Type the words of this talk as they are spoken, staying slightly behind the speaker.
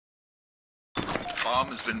Bomb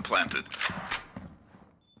has been planted.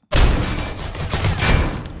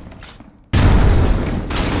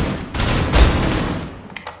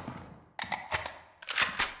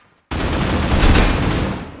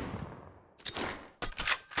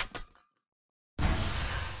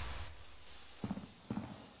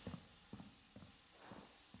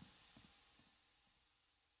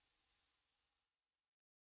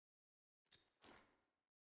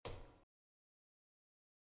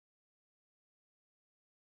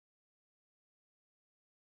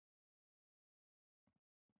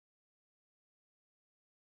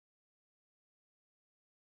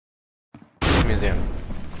 Museum.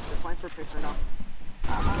 They're flying for picture now.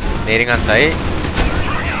 Nading on site.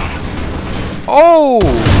 Oh!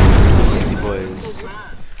 Easy boys.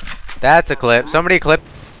 That's a clip. Somebody clip.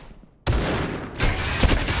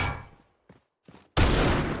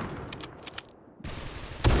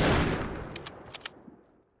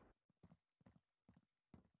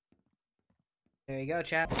 There you go,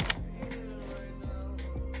 chat.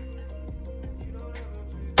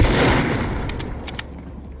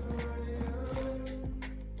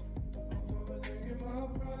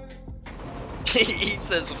 He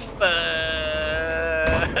says fuck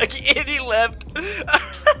and he left.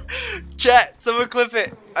 Chat, someone clip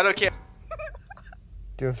it. I don't care.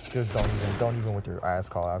 Just don't even with your ass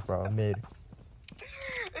calls, bro. Mid.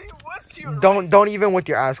 Don't even with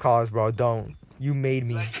your ass calls, bro. Don't. You made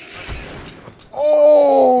me.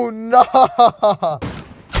 Oh no!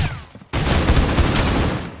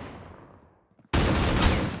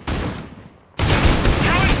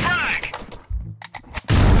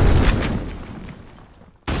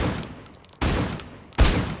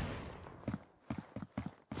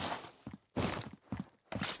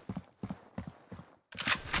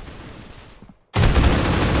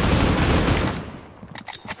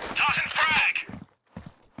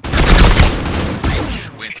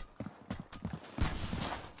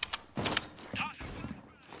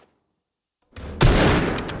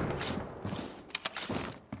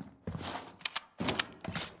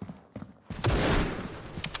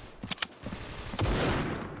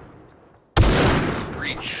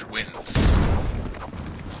 Breach wins.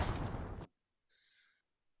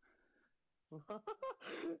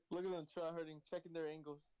 Look at them try-harding, checking their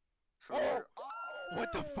angles. Oh.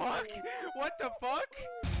 What the fuck? What the fuck?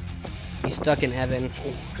 He's stuck in heaven.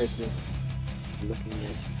 It's Christmas. I'm looking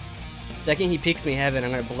at. Second he peeks me heaven, I'm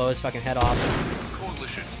gonna blow his fucking head off.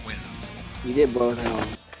 Coalition wins. You did blow him out.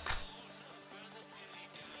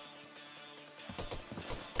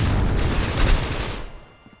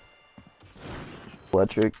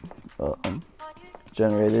 Electric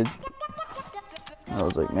generated. I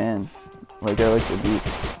was like, man, like I like the beat.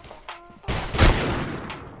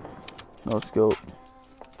 No scope.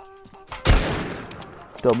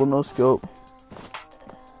 Double no scope.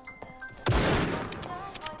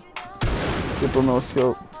 Triple no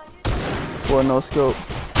scope. 4 no scope.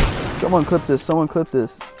 Someone clip this, someone clip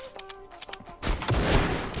this.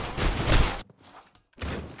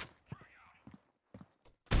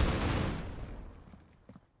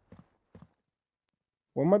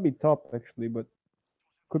 One might be top actually, but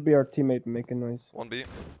could be our teammate making noise. 1B.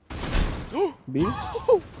 B?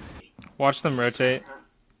 Watch them rotate.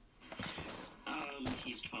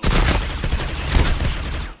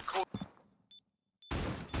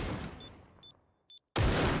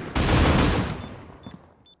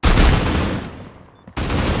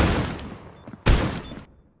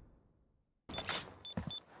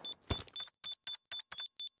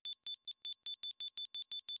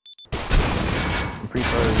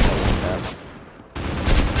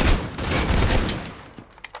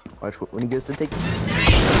 Watch when he goes to take. To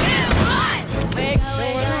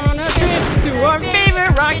our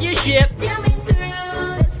favorite rocket ship.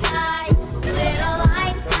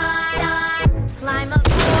 Climb up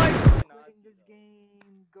board.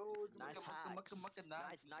 Nice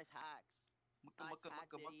hacks. Nice hacks.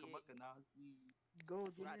 Go,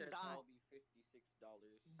 give me your account.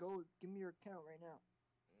 Go, give me your account right now.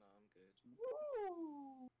 No, I'm good.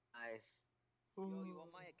 Woo! Nice. Yo, you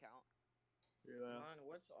want my account? Yeah.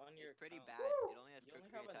 What's on your It's pretty account? bad. It only has quick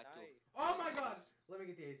attack too. Oh my god! Let me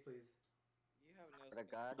get the ace, please. You have no.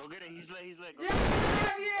 Go get it. He's lit. Yeah,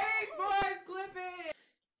 the ace, boys! Clip it!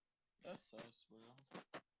 That's sus, bro.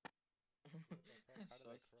 That's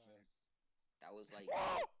sus. That was like.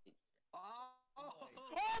 Oh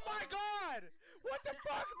my god! What the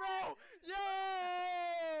fuck, bro? Yo!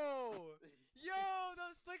 Yo,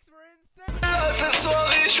 those flicks were insane!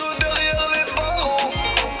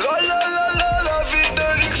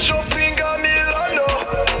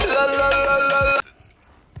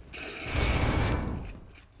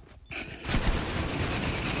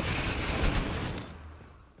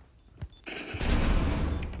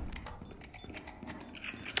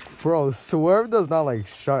 Bro, Swerve does not like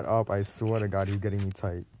shut up. I swear to God, he's getting me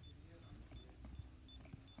tight.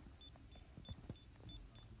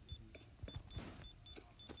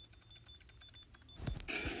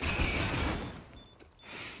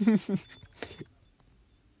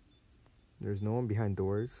 There's no one behind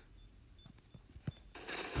doors.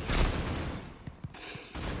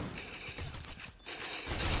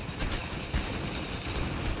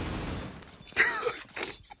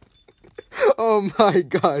 Oh my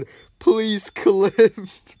God, please clip.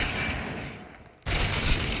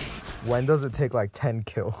 When does it take like 10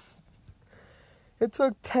 kills? It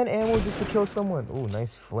took 10 ammo just to kill someone. Ooh,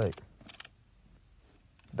 nice flick.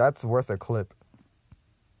 That's worth a clip.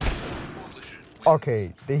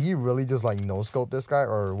 Okay, did he really just like no scope this guy,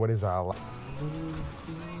 or what is that? Alright.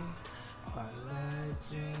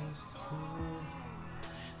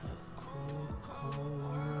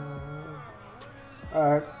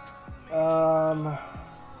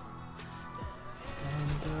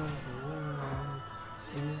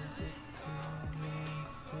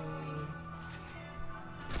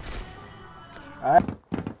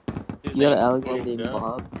 You got an alligator named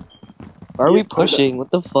Bob. Why are we pushing?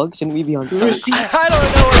 What the fuck? Shouldn't we be on site? I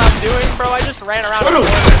don't know what I'm doing, bro. I just ran around.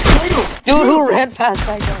 Dude, who ran past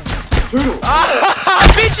that guy?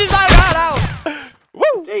 Bitches, I got out.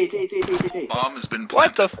 Woo! Bomb has been What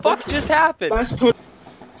planted. the fuck just happened?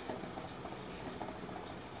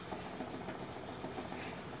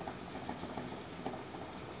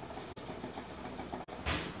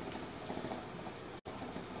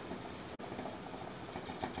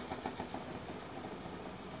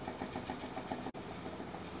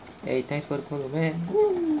 Hey, thanks for the follow, man.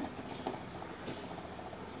 Woo.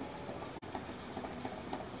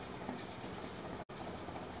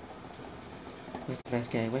 Where's the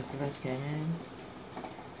last guy? Where's the last guy, man?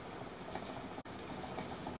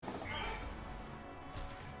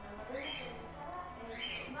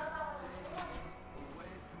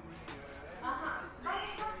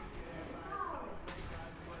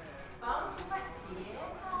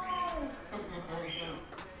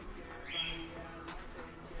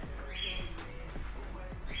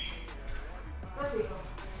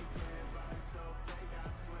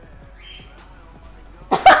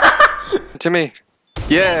 To me.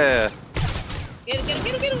 Yeah.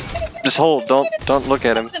 Just hold. Don't look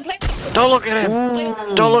at him. Don't look at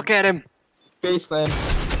him. Don't look at him. Face slam.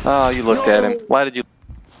 Oh, you looked at him. Why did you?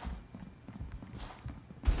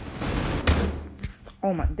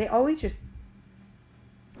 Oh my, they always just...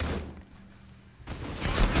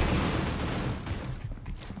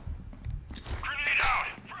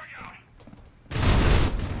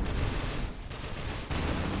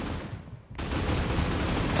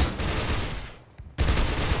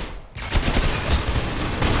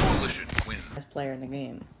 Coalition wins. Best player in the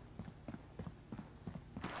game.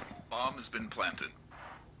 Bomb has been planted.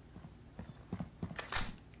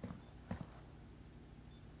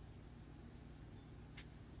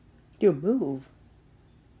 Dude, move.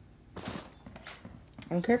 I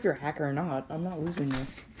don't care if you're a hacker or not. I'm not losing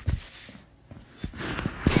this.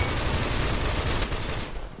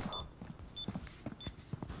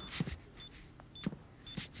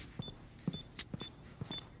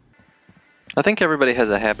 I think everybody has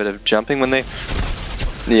a habit of jumping when they.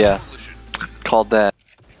 Yeah. Called that.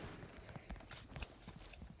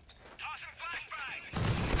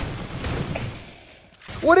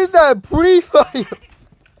 What is that pre-fire?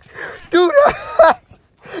 Dude,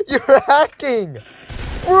 you're hacking,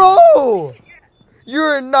 bro.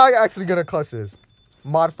 You're not actually gonna clutch this.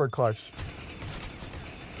 Mod for clutch.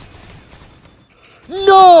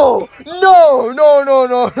 No, no, no, no,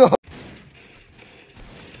 no, no.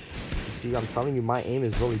 See, I'm telling you, my aim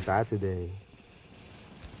is really bad today.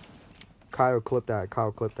 Kyle, clip that.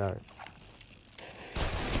 Kyle, clip that.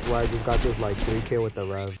 Where I just got this like 3K with the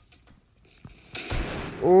rev.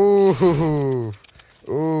 Oof,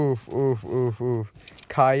 oof, oof, oof, oof.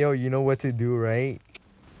 Kyle, you know what to do, right?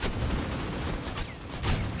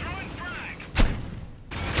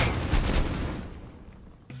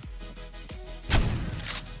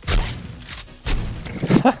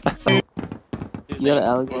 You got an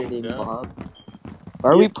alligator named Bob.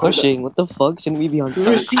 Why are we pushing? What the fuck? Shouldn't we be on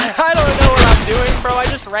site? I don't know what I'm doing, bro. I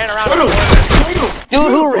just ran around.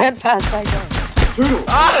 Dude, who ran past that guy?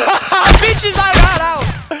 Bitches, I got out.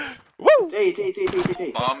 Woo!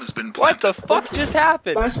 Bomb has been What planted. the fuck just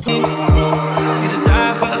happened? Zie de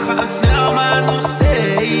dagen gaan snel, maar nog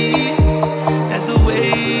steeds.